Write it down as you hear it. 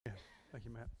Thank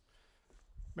you, Matt.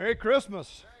 Merry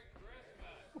Christmas.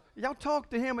 Y'all talk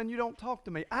to him and you don't talk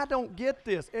to me. I don't get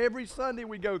this. Every Sunday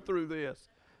we go through this.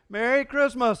 Merry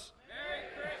Christmas. Merry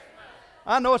Christmas.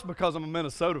 I know it's because I'm a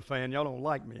Minnesota fan. Y'all don't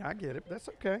like me. I get it. That's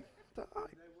okay. It's all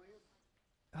right.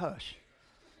 Hush.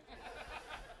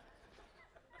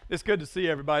 It's good to see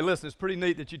everybody. Listen, it's pretty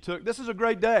neat that this is a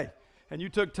great day, and you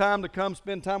took time to come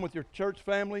spend time with your church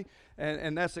family,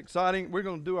 and that's exciting. We're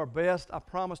going to do our best. I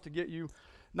promise to get you,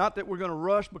 not that we're going to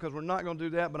rush because we're not going to do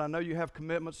that, but I know you have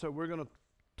commitments, so we're going to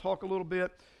talk a little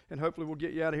bit, and hopefully we'll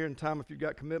get you out of here in time. If you've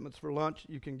got commitments for lunch,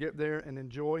 you can get there and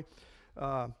enjoy. It's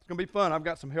going to be fun. I've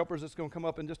got some helpers that's going to come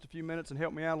up in just a few minutes and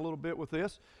help me out a little bit with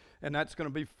this, and that's going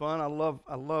to be fun.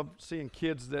 I love seeing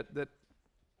kids that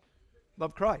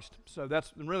love Christ. So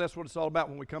that's what it's all about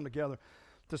when we come together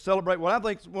to celebrate what I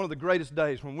think is one of the greatest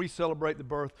days, when we celebrate the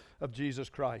birth of Jesus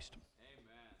Christ.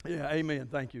 Amen. Yeah, amen.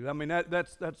 Thank you. I mean,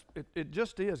 that's it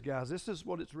just is, guys. This is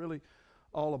what it's really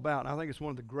all about. And I think it's one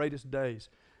of the greatest days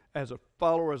as a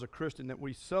follower, as a Christian, that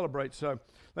we celebrate. So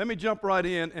let me jump right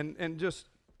in and just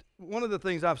one of the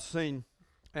things I've seen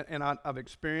and I've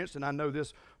experienced, and I know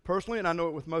this personally, and I know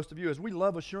it with most of you, is we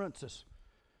love assurances.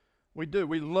 We do.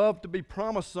 We love to be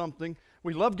promised something.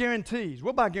 We love guarantees.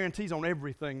 We'll buy guarantees on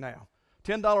everything now.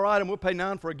 $10 item, we'll pay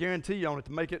 $9 for a guarantee on it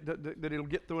to make it that it'll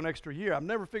get through an extra year. I've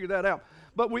never figured that out.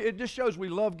 But it just shows we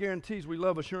love guarantees. We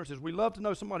love assurances. We love to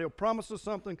know somebody will promise us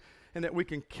something and that we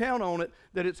can count on it,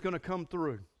 that it's going to come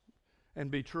through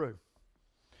and be true.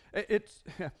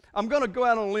 I'm going to go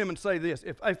out on a limb and say this.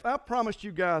 If I promised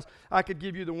you guys I could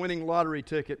give you the winning lottery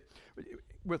ticket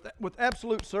with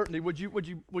absolute certainty, would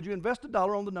you invest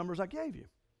 $1 on the numbers I gave you?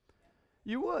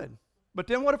 You would. But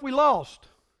then what if we lost?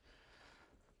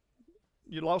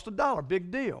 You lost $1, big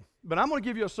deal. But I'm going to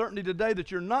give you a certainty today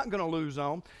that you're not going to lose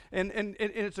on, and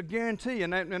it's a guarantee,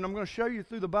 and I'm going to show you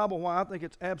through the Bible why I think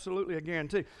it's absolutely a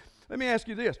guarantee. Let me ask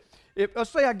you this.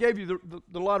 Let's say I gave you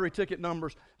the lottery ticket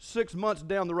numbers 6 months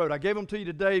down the road. I gave them to you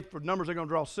today for numbers they're going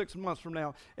to draw 6 months from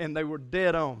now, and they were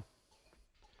dead on.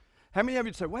 How many of you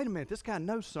would say, wait a minute, this guy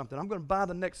knows something. I'm going to buy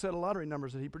the next set of lottery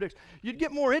numbers that he predicts. You'd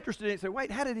get more interested in it and say, wait,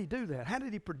 how did he do that? How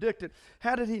did he predict it?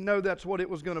 How did he know that's what it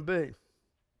was going to be?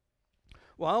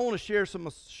 Well, I want to share some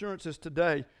assurances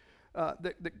today. We're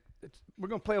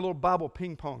going to play a little Bible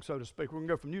ping pong, so to speak. We're going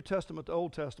to go from New Testament to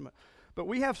Old Testament. But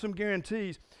we have some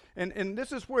guarantees, and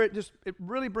this is where it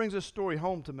really brings this story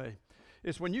home to me.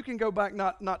 It's when you can go back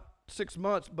not 6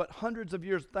 months, but hundreds of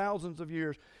years, thousands of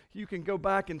years, you can go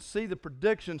back and see the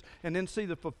predictions and then see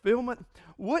the fulfillment.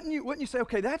 Wouldn't you say,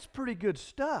 okay, that's pretty good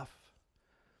stuff?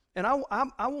 And I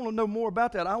want to know more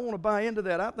about that. I want to buy into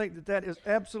that. I think that is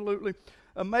absolutely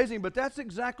amazing. But that's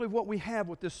exactly what we have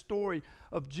with this story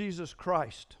of Jesus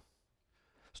Christ.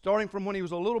 Starting from when he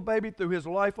was a little baby through his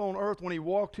life on earth, when he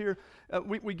walked here,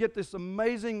 we get this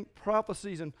amazing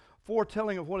prophecies and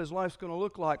foretelling of what his life's going to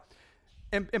look like.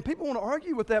 And people want to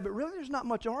argue with that, but really there's not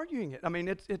much arguing it. I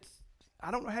mean,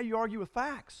 I don't know how you argue with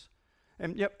facts.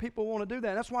 And yet people want to do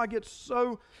that. That's why I get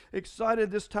so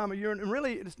excited this time of year. And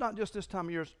really, it's not just this time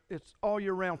of year. It's all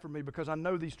year round for me because I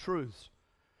know these truths.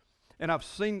 And I've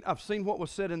seen what was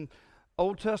said in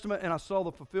Old Testament, and I saw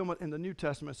the fulfillment in the New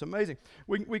Testament. It's amazing.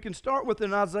 We can start with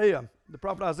in Isaiah. The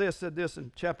prophet Isaiah said this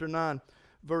in chapter 9,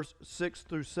 verse 6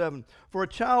 through 7. For a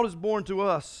child is born to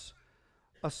us,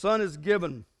 a son is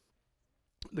given.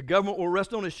 The government will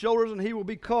rest on his shoulders, and he will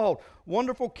be called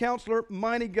Wonderful Counselor,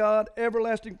 Mighty God,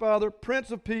 Everlasting Father,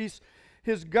 Prince of Peace.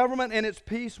 His government and its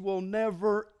peace will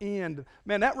never end.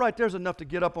 Man, that right there is enough to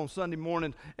get up on Sunday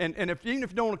morning. And even if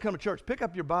you don't want to come to church, pick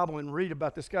up your Bible and read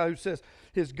about this guy who says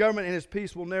his government and his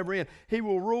peace will never end. He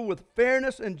will rule with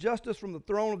fairness and justice from the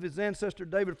throne of his ancestor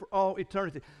David for all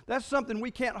eternity. That's something we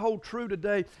can't hold true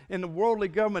today in the worldly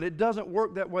government. It doesn't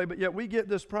work that way, but yet we get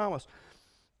this promise.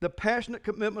 The passionate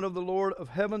commitment of the Lord of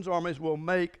heaven's armies will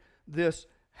make this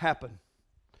happen.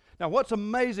 Now, what's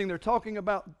amazing, they're talking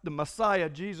about the Messiah,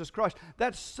 Jesus Christ.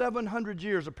 That's 700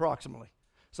 years approximately.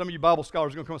 Some of you Bible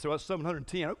scholars are going to come and say, well, that's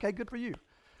 710. Okay, good for you.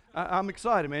 I'm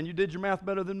excited, man. You did your math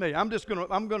better than me. I'm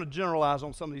going to generalize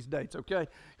on some of these dates, okay?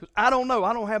 Because I don't know.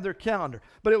 I don't have their calendar.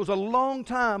 But it was a long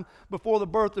time before the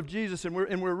birth of Jesus, and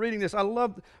we're reading this. I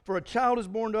love, for a child is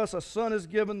born to us, a son is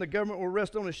given, the government will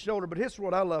rest on his shoulder. But here's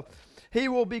what I love. He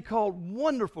will be called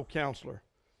Wonderful Counselor,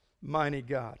 Mighty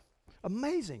God.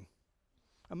 Amazing.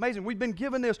 Amazing. We've been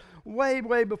given this way,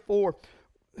 way before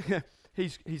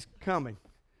he's coming.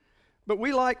 But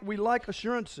we like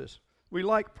assurances. We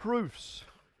like proofs.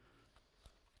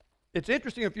 It's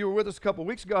interesting, if you were with us a couple of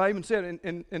weeks ago, I even said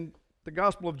in the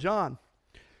Gospel of John,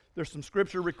 there's some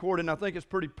scripture recorded, and I think it's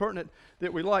pretty pertinent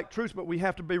that we like truth, but we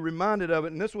have to be reminded of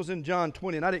it. And this was in John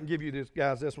 20, and I didn't give you this,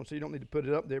 guys, this one, so you don't need to put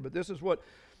it up there. But this is what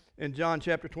in John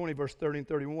chapter 20, verse 30 and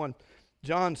 31,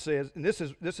 John says, and this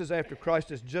is after Christ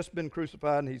has just been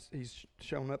crucified, and he's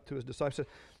shown up to his disciples. Says,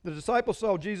 the disciples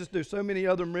saw Jesus do so many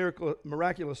other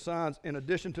miraculous signs in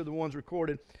addition to the ones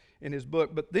recorded in his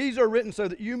book. But these are written so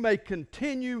that you may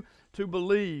continue to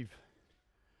believe.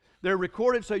 They're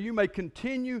recorded so you may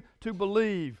continue to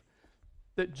believe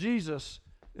that Jesus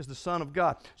is the Son of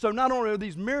God. So not only are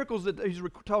these miracles that he's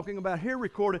talking about here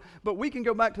recorded, but we can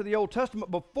go back to the Old Testament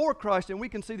before Christ and we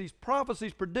can see these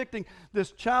prophecies predicting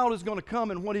this child is going to come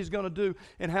and what he's going to do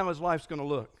and how his life's going to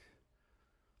look.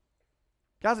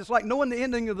 Guys, it's like knowing the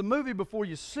ending of the movie before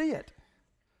you see it.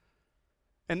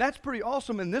 And that's pretty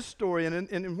awesome in this story and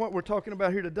in what we're talking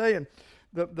about here today. And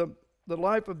the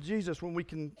life of Jesus, when we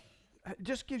can, it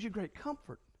just gives you great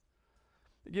comfort.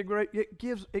 It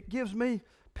gives me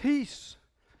peace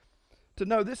to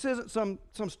know this isn't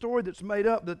some story that's made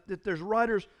up, that there's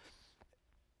writers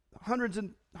hundreds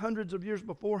and hundreds of years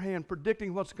beforehand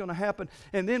predicting what's going to happen,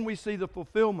 and then we see the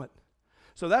fulfillment.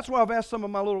 So that's why I've asked some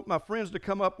of my friends to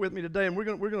come up with me today, and we're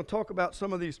going to talk about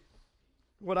some of these,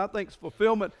 what I think is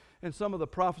fulfillment and some of the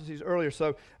prophecies earlier.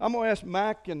 So I'm going to ask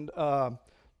Mac and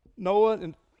Noah,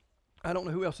 and I don't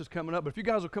know who else is coming up, but if you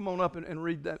guys will come on up and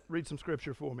read some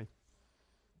scripture for me.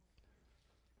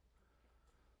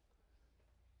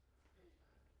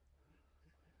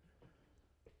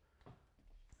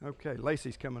 Okay,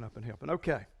 Lacey's coming up and helping.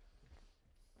 Okay.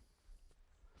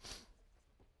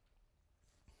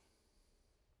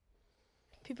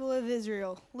 People of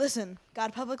Israel, listen.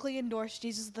 God publicly endorsed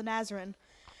Jesus the Nazarene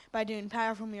by doing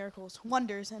powerful miracles,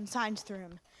 wonders, and signs through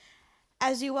him,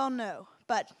 as you well know.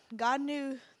 But God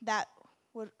knew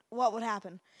what would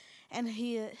happen, and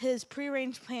his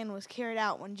prearranged plan was carried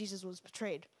out when Jesus was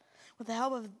betrayed. With the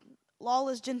help of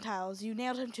lawless Gentiles, you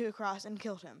nailed him to a cross and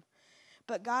killed him.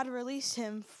 But God released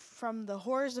him from the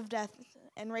horrors of death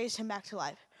and raised him back to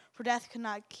life, for death could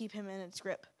not keep him in its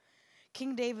grip.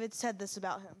 King David said this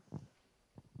about him.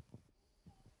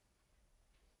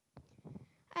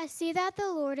 I see that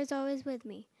the Lord is always with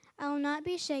me. I will not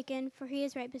be shaken, for he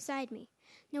is right beside me.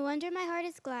 No wonder my heart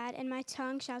is glad, and my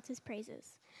tongue shouts his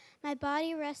praises. My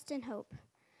body rests in hope.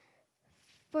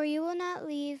 For you will not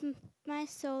leave my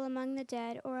soul among the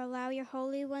dead, or allow your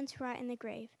Holy One to rot in the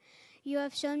grave. You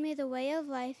have shown me the way of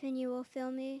life, and you will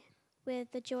fill me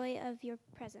with the joy of your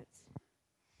presence.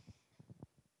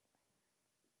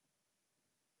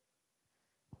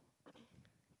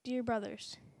 Dear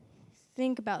brothers,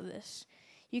 think about this.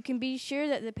 You can be sure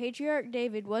that the patriarch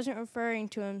David wasn't referring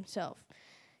to himself,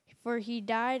 for he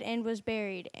died and was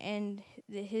buried, and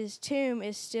his tomb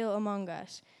is still among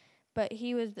us. But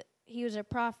he was a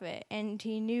prophet, and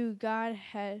he knew God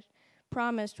had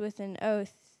promised with an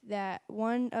oath that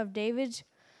one of David's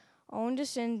own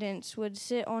descendants would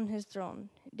sit on his throne.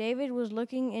 David was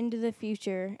looking into the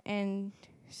future and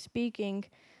speaking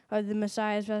of the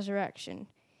Messiah's resurrection.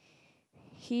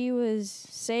 He was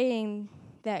saying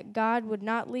that God would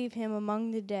not leave him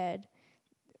among the dead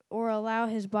or allow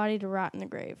his body to rot in the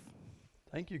grave.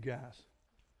 Thank you, guys.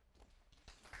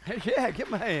 Yeah, give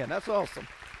him a hand. That's awesome.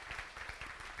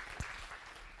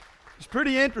 It's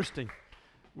pretty interesting.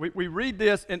 We read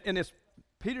this, and it's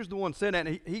Peter's the one saying that,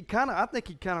 and I think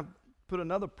he kind of put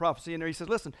another prophecy in there. He says,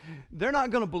 listen, they're not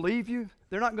going to believe you.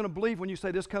 They're not going to believe when you say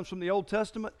this comes from the Old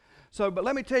Testament. So, but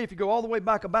let me tell you, if you go all the way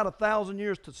back about 1,000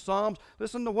 years to Psalms,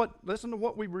 listen to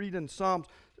what we read in Psalms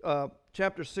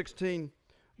chapter 16,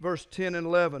 verse 10 and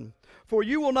 11. For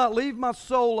you will not leave my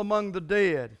soul among the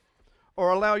dead, or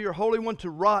allow your Holy One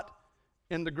to rot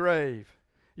in the grave.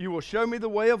 You will show me the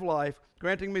way of life,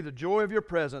 granting me the joy of your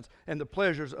presence and the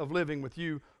pleasures of living with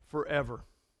you forever.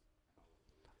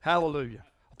 Hallelujah.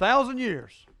 1,000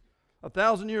 years.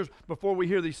 1,000 years before we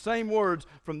hear these same words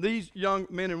from these young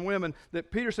men and women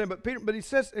that Peter said. But he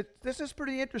says, this is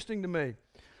pretty interesting to me.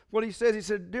 What he says, he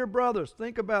said, dear brothers,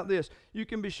 think about this. You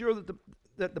can be sure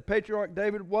that the patriarch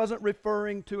David wasn't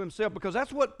referring to himself, because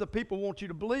that's what the people want you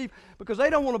to believe, because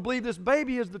they don't want to believe this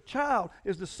baby is the child,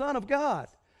 is the Son of God.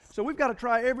 So we've got to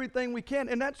try everything we can.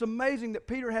 And that's amazing that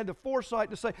Peter had the foresight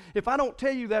to say, if I don't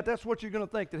tell you that, that's what you're going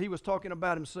to think, that he was talking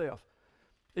about himself.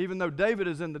 Even though David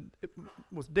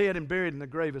was dead and buried and the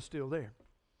grave is still there.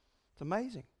 It's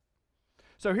amazing.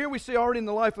 So here we see already in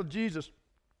the life of Jesus,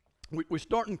 we're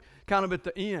starting kind of at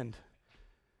the end.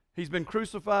 He's been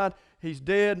crucified, he's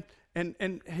dead,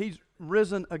 and he's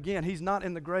risen again. He's not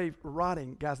in the grave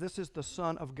rotting. Guys, this is the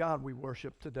Son of God we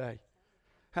worship today.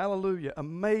 Hallelujah.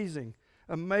 Amazing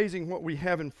Amazing what we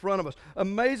have in front of us.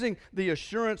 Amazing the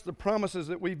assurance, the promises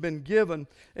that we've been given.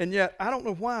 And yet, I don't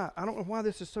know why. I don't know why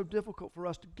this is so difficult for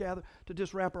us to gather, to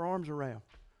just wrap our arms around.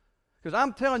 Because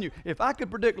I'm telling you, if I could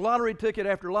predict lottery ticket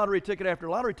after lottery ticket after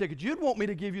lottery ticket, you'd want me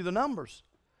to give you the numbers.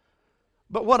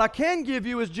 But what I can give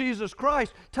you is Jesus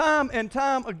Christ time and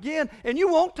time again, and you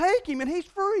won't take him, and he's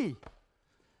free.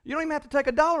 You don't even have to take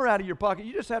 $1 out of your pocket.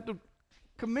 You just have to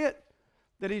commit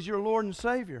that he's your Lord and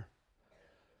Savior.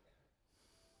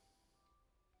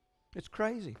 It's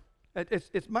crazy.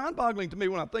 It's mind-boggling to me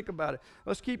when I think about it.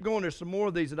 Let's keep going. There's some more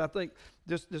of these that I think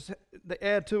just they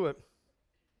add to it.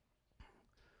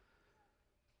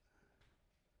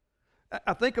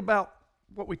 I think about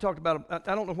what we talked about.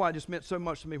 I don't know why it just meant so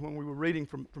much to me when we were reading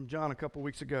from John a couple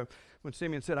weeks ago when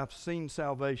Simeon said, I've seen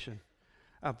salvation.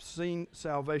 I've seen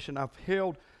salvation. I've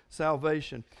held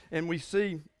salvation. And we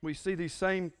see these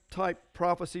same type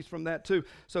prophecies from that too.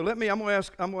 So I'm going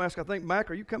to ask, I think,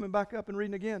 Mac, are you coming back up and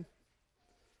reading again?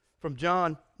 From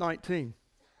John 19.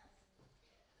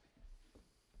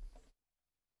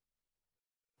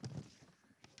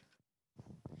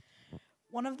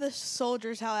 One of the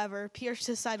soldiers, however, pierced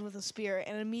his side with a spear,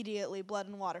 and immediately blood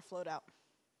and water flowed out.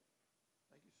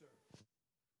 Thank you, sir.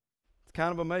 It's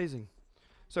kind of amazing.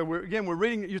 So we're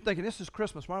reading, you're thinking, this is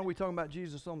Christmas. Why are we talking about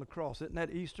Jesus on the cross? Isn't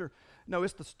that Easter? No,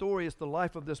 it's the story, it's the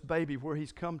life of this baby where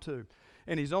he's come to.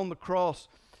 And he's on the cross,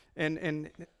 and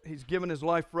he's given his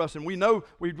life for us. And we know,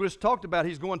 we just talked about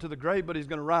he's going to the grave, but he's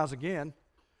going to rise again.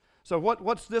 So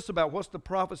what's this about? What's the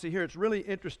prophecy here? It's really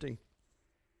interesting.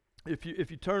 If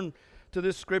you turn to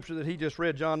this scripture that he just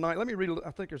read, John 9, let me read,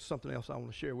 I think there's something else I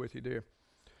want to share with you, dear,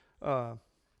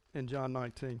 in John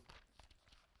 19.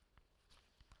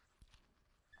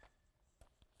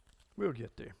 We'll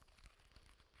get there.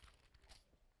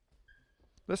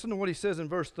 Listen to what he says in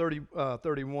verse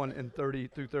 31 and 30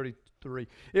 through 33.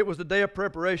 It was the day of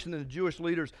preparation, and the Jewish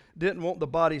leaders didn't want the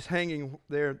bodies hanging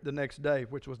there the next day,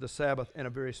 which was the Sabbath, and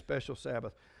a very special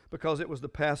Sabbath, because it was the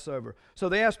Passover. So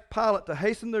they asked Pilate to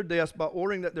hasten their deaths by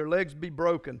ordering that their legs be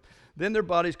broken. Then their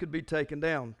bodies could be taken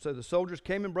down. So the soldiers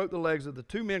came and broke the legs of the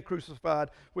two men crucified,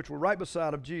 which were right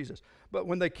beside of Jesus. But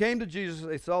when they came to Jesus,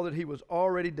 they saw that he was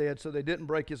already dead, so they didn't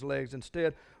break his legs.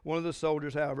 Instead, one of the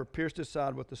soldiers, however, pierced his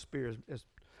side with the spear, as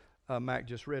Mac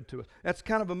just read to us. That's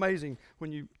kind of amazing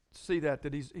when you see that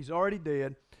he's already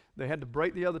dead. They had to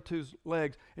break the other two's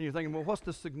legs, and you're thinking, well, what's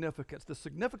the significance? The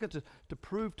significance is to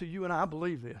prove to you and I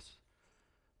believe this.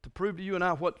 To prove to you and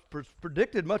I what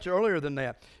predicted much earlier than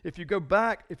that. If you go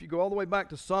all the way back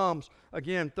to Psalms,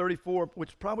 again, 34,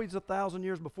 which probably is 1,000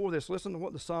 years before this, listen to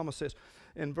what the psalmist says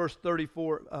in verse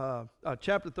 34,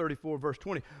 chapter 34, verse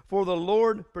 20. For the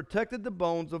Lord protected the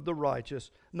bones of the righteous,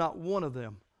 not one of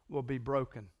them will be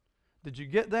broken. Did you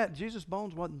get that? Jesus'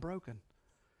 bones wasn't broken.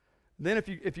 Then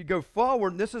if you go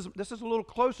forward, this is a little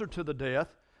closer to the death,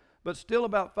 but still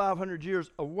about 500 years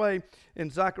away.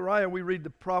 In Zechariah, we read the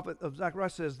prophet of Zechariah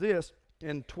says this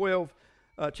in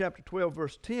chapter 12,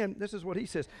 verse 10. This is what he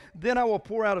says. Then I will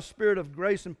pour out a spirit of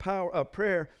grace and power,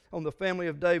 prayer on the family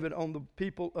of David, on the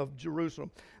people of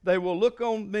Jerusalem. They will look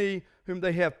on me whom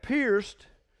they have pierced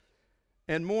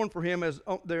and mourn for him as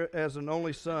an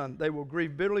only son. They will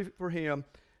grieve bitterly for him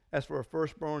as for a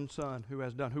firstborn son who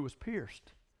was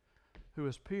pierced. Who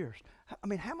is pierced. I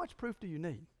mean, how much proof do you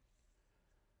need?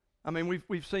 I mean,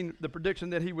 we've seen the prediction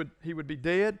that he would be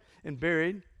dead and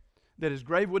buried, that his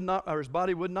grave would not, or his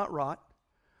body would not rot.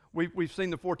 We've seen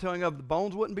the foretelling of the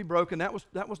bones wouldn't be broken. That was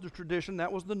the tradition.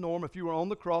 That was the norm. If you were on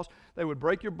the cross, they would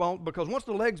break your bones, because once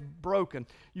the leg's broken,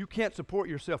 you can't support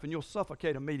yourself and you'll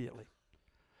suffocate immediately.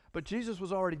 But Jesus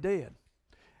was already dead,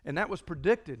 and that was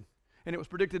predicted. And it was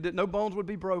predicted that no bones would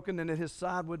be broken and that his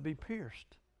side would be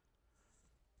pierced.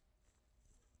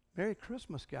 Merry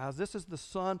Christmas, guys. This is the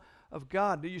Son of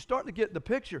God. Do you start to get the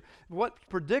picture? What's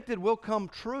predicted will come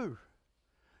true.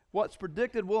 What's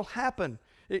predicted will happen.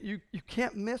 You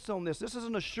can't miss on this. This is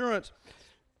an assurance.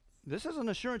 This is an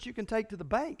assurance you can take to the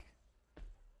bank.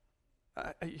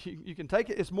 You can take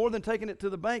it. It's more than taking it to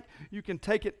the bank. You can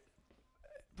take it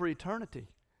for eternity.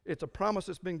 It's a promise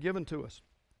that's been given to us.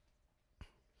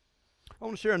 I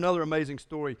want to share another amazing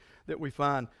story that we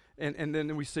find, and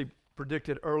then we see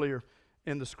predicted earlier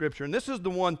in the Scripture. And this is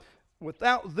the one,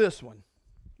 without this one,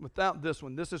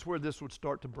 this is where this would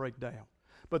start to break down.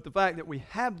 But the fact that we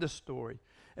have this story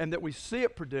and that we see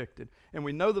it predicted and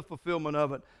we know the fulfillment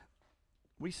of it,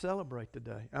 we celebrate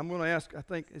today. I'm going to ask, I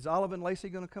think, is Olive and Lacey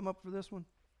going to come up for this one?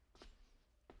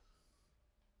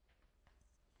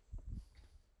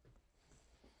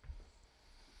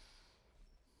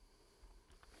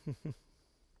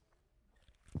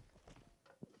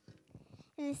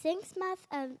 In the 6th month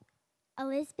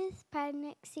Elizabeth's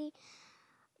pregnancy,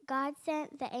 God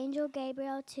sent the angel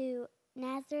Gabriel to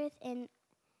Nazareth in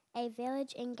a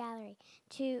village in Galilee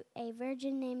to a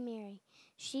virgin named Mary.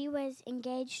 She was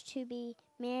engaged to be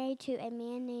married to a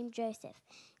man named Joseph,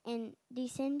 a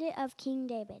descendant of King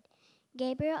David.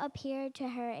 Gabriel appeared to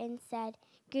her and said,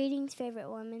 "Greetings, favorite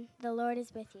woman, the Lord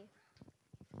is with you."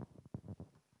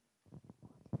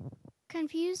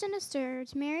 Confused and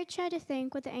disturbed, Mary tried to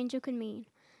think what the angel could mean.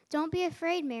 "Don't be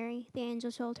afraid, Mary," the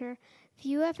angel told her, "for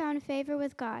you have found favor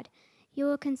with God. You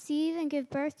will conceive and give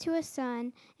birth to a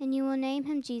son, and you will name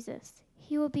him Jesus.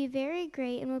 He will be very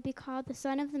great and will be called the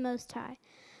Son of the Most High.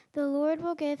 The Lord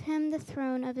will give him the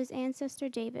throne of his ancestor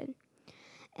David,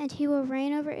 and he will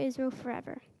reign over Israel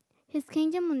forever. His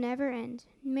kingdom will never end."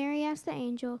 Mary asked the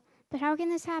angel, "But how can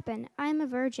this happen? I am a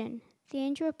virgin." The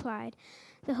angel replied,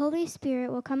 "The Holy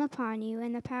Spirit will come upon you,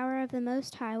 and the power of the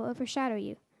Most High will overshadow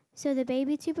you. So the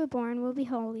baby to be born will be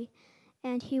holy,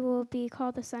 and he will be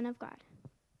called the Son of God."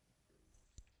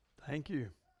 Thank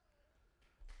you.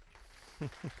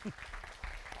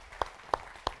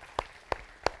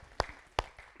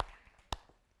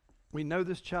 We know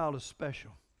this child is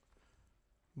special,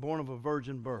 born of a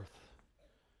virgin birth.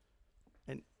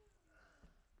 And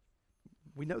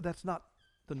we know that's not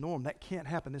the norm. That can't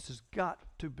happen. This has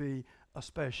got to be a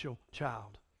special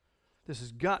child. This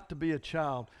has got to be a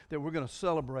child that we're going to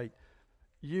celebrate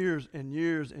years and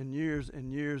years and years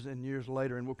and years and years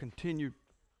later, and we'll continue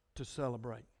to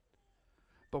celebrate.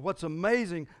 But what's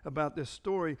amazing about this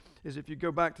story is if you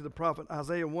go back to the prophet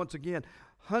Isaiah once again,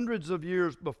 hundreds of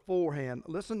years beforehand,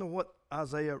 listen to what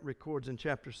Isaiah records in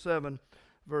chapter 7,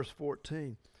 verse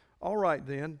 14. "All right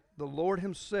then, the Lord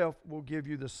himself will give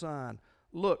you the sign.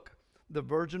 Look, the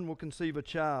virgin will conceive a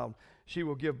child. She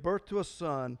will give birth to a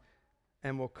son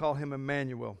and will call him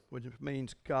Emmanuel," which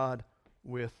means God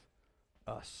with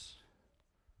us.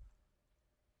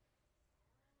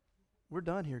 We're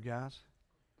done here, guys.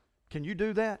 Can you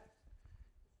do that?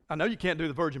 I know you can't do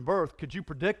the virgin birth. Could you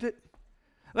predict it?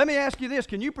 Let me ask you this.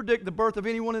 Can you predict the birth of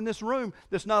anyone in this room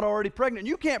that's not already pregnant?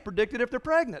 You can't predict it if they're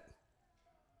pregnant.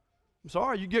 I'm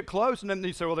sorry, you get close and then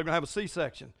you say, "Well, they're going to have a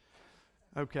C-section."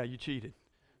 Okay, you cheated.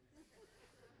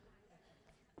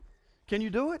 Can you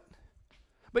do it?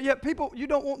 But yet people, you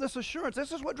don't want this assurance.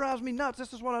 This is what drives me nuts.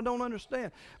 This is what I don't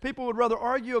understand. People would rather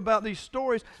argue about these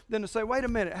stories than to say, wait a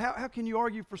minute, how can you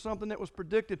argue for something that was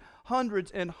predicted hundreds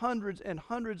and hundreds and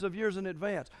hundreds of years in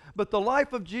advance? But the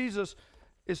life of Jesus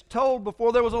is told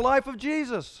before there was a life of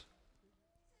Jesus.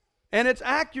 And it's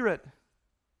accurate.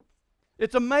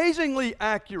 It's amazingly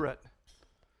accurate.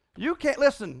 You can't,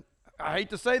 listen, I hate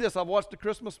to say this, I've watched the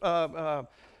Christmas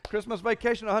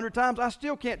Vacation 100 times. I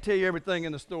still can't tell you everything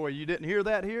in the story. You didn't hear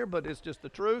that here, but it's just the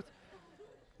truth.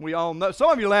 We all know. Some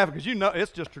of you laughing because you know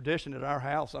it's just tradition at our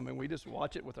house. I mean, we just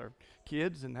watch it with our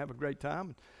kids and have a great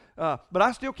time. But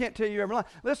I still can't tell you every line.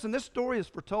 Listen, this story is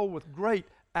foretold with great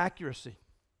accuracy,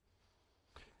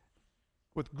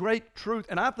 with great truth,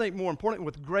 and I think more importantly,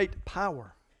 with great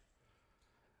power.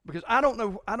 Because I don't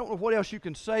know what else you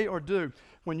can say or do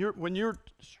when you're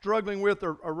struggling with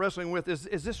or wrestling with,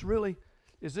 is this really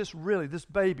this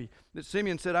baby that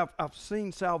Simeon said, I've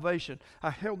seen salvation.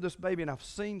 I held this baby and I've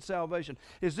seen salvation.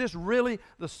 Is this really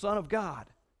the Son of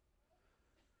God?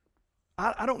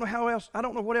 I don't know how else, I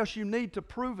don't know what else you need to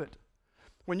prove it.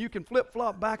 When you can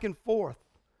flip-flop back and forth.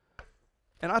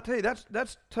 And I tell you,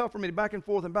 that's tough for me, back and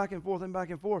forth and back and forth and back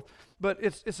and forth. But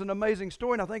it's an amazing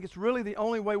story, and I think it's really the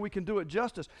only way we can do it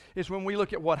justice is when we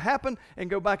look at what happened and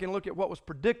go back and look at what was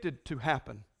predicted to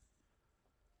happen.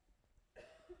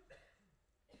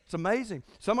 It's amazing.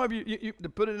 Some of you, to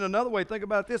put it in another way, think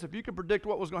about this. If you could predict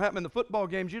what was going to happen in the football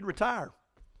games, you'd retire.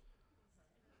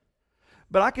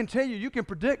 But I can tell you, you can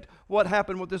predict what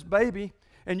happened with this baby,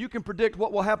 and you can predict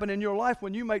what will happen in your life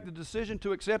when you make the decision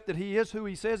to accept that he is who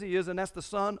he says he is, and that's the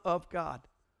Son of God.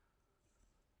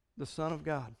 The Son of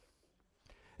God.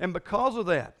 And because of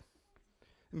that,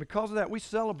 we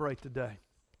celebrate today.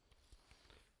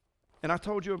 And I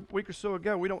told you a week or so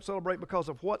ago, we don't celebrate because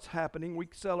of what's happening. We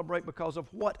celebrate because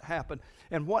of what happened.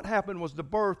 And what happened was the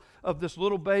birth of this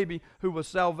little baby who was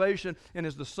salvation and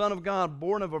is the Son of God,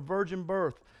 born of a virgin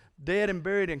birth, dead and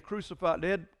buried and crucified,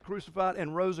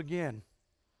 and rose again.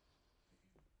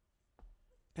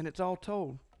 And it's all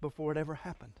told before it ever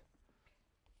happened.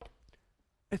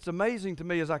 It's amazing to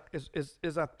me as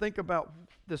I think about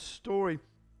this story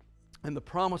and the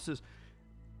promises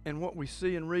and what we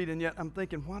see and read, and yet I'm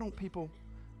thinking, why don't people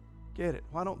get it?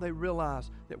 Why don't they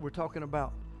realize that we're talking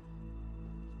about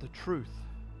the truth,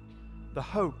 the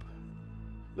hope?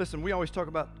 Listen, we always talk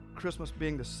about Christmas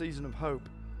being the season of hope.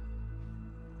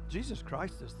 Jesus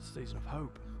Christ is the season of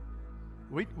hope.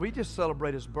 We just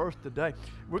celebrate his birth today.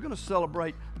 We're going to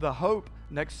celebrate the hope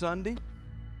next Sunday.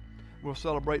 We'll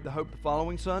celebrate the hope the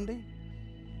following Sunday,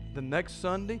 the next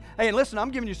Sunday. Hey, and listen,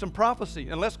 I'm giving you some prophecy.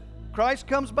 Unless Christ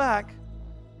comes back,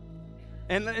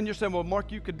 and you're saying, well,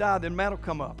 Mark, you could die, then Matt will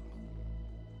come up.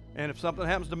 And if something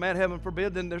happens to Matt, heaven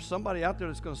forbid, then there's somebody out there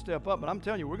that's going to step up. But I'm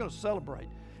telling you, we're going to celebrate.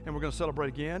 And we're going to celebrate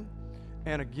again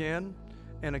and again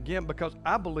and again, because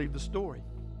I believe the story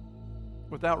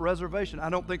without reservation. I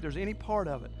don't think there's any part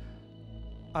of it.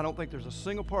 I don't think there's a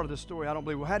single part of this story I don't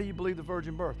believe. Well, how do you believe the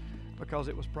virgin birth? Because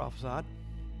it was prophesied.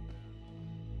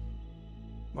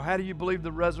 Well, how do you believe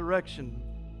the resurrection?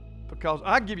 Because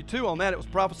I give you two on that. It was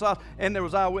prophesied, and there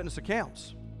was eyewitness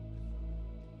accounts.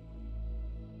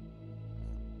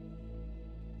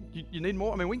 You need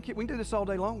more? I mean, we can do this all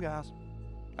day long, guys.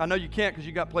 I know you can't because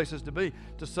you got places to be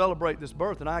to celebrate this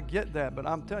birth, and I get that. But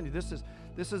I'm telling you,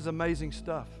 this is amazing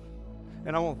stuff.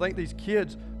 And I want to thank these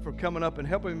kids for coming up and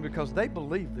helping me because they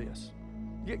believe this.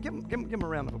 Give them a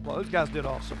round of applause. Those guys did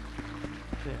awesome.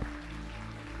 Yeah.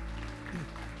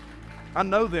 I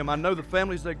know them. I know the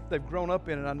families they've grown up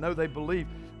in, and I know they believe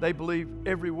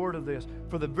every word of this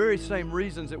for the very same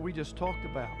reasons that we just talked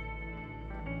about.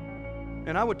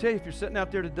 And I would tell you, if you're sitting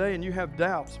out there today and you have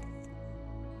doubts,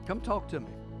 come talk to me.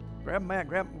 Grab Matt.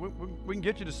 We can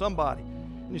get you to somebody.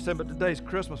 And you say, but today's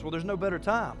Christmas. Well, there's no better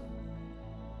time.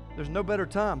 There's no better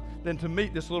time than to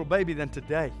meet this little baby than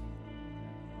today.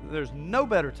 There's no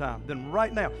better time than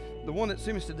right now. The one that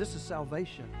Simeon said, this is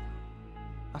salvation.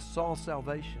 I saw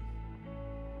salvation.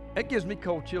 It gives me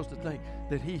cold chills to think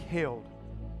that he held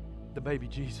the baby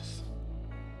Jesus.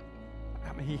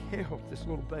 I mean, he held this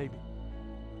little baby.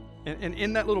 And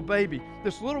in that little baby,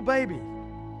 this little baby,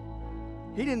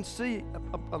 he didn't see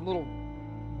a little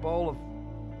ball of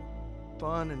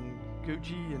fun and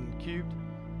Gucci and cute.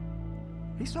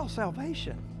 He saw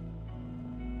salvation.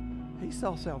 He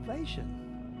saw salvation.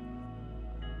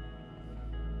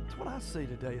 That's what I see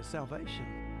today is salvation.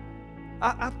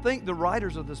 I think the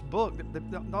writers of this book,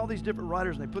 all these different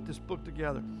writers, and they put this book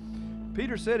together.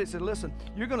 Peter said, he said, listen,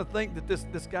 you're going to think that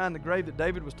this guy in the grave that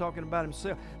David was talking about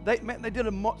himself, they did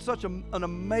such an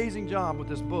amazing job with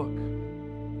this book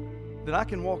that I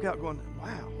can walk out going,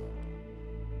 wow,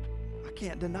 I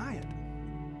can't deny it.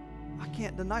 I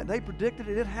can't deny it. They predicted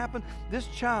it. It happened. This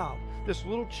child, this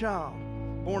little child,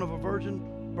 born of a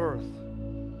virgin birth,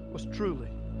 was truly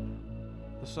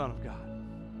the Son of God.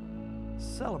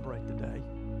 Celebrate today.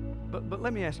 But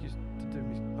let me ask you to do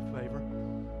me a favor.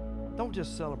 Don't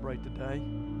just celebrate today.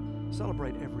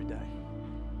 Celebrate every day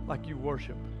like you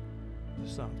worship the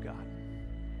Son of God.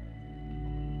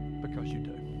 Because you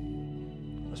do.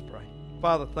 Let's pray.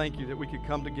 Father, thank you that we could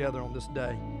come together on this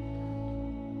day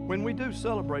when we do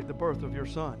celebrate the birth of your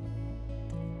Son.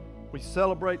 We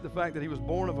celebrate the fact that he was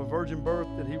born of a virgin birth,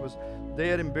 that he was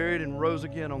dead and buried and rose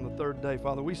again on the third day.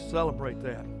 Father, we celebrate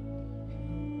that.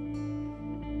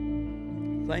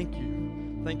 Thank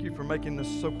you. Thank you for making this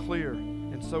so clear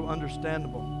and so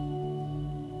understandable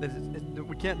that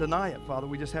we can't deny it, Father.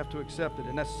 We just have to accept it.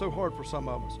 And that's so hard for some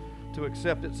of us to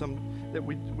accept it, that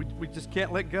we just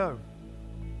can't let go.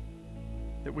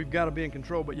 That we've got to be in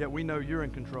control, but yet we know you're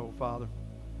in control, Father.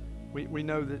 We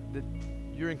know that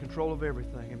you're in control of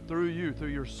everything. And through you, through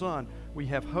your Son, we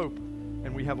have hope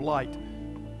and we have light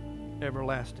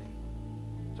everlasting.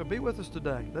 So be with us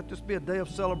today. Let this be a day of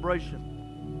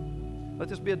celebration. Let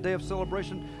this be a day of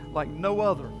celebration like no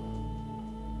other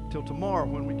till tomorrow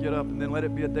when we get up, and then let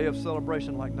it be a day of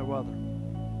celebration like no other.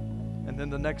 And then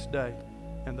the next day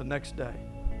and the next day,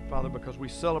 Father, because we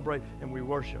celebrate and we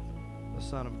worship the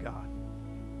Son of God.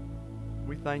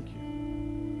 We thank you.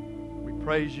 We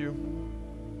praise you.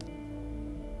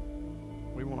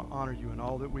 We want to honor you in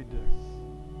all that we do.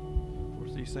 For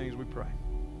these things we pray.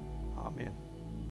 Amen.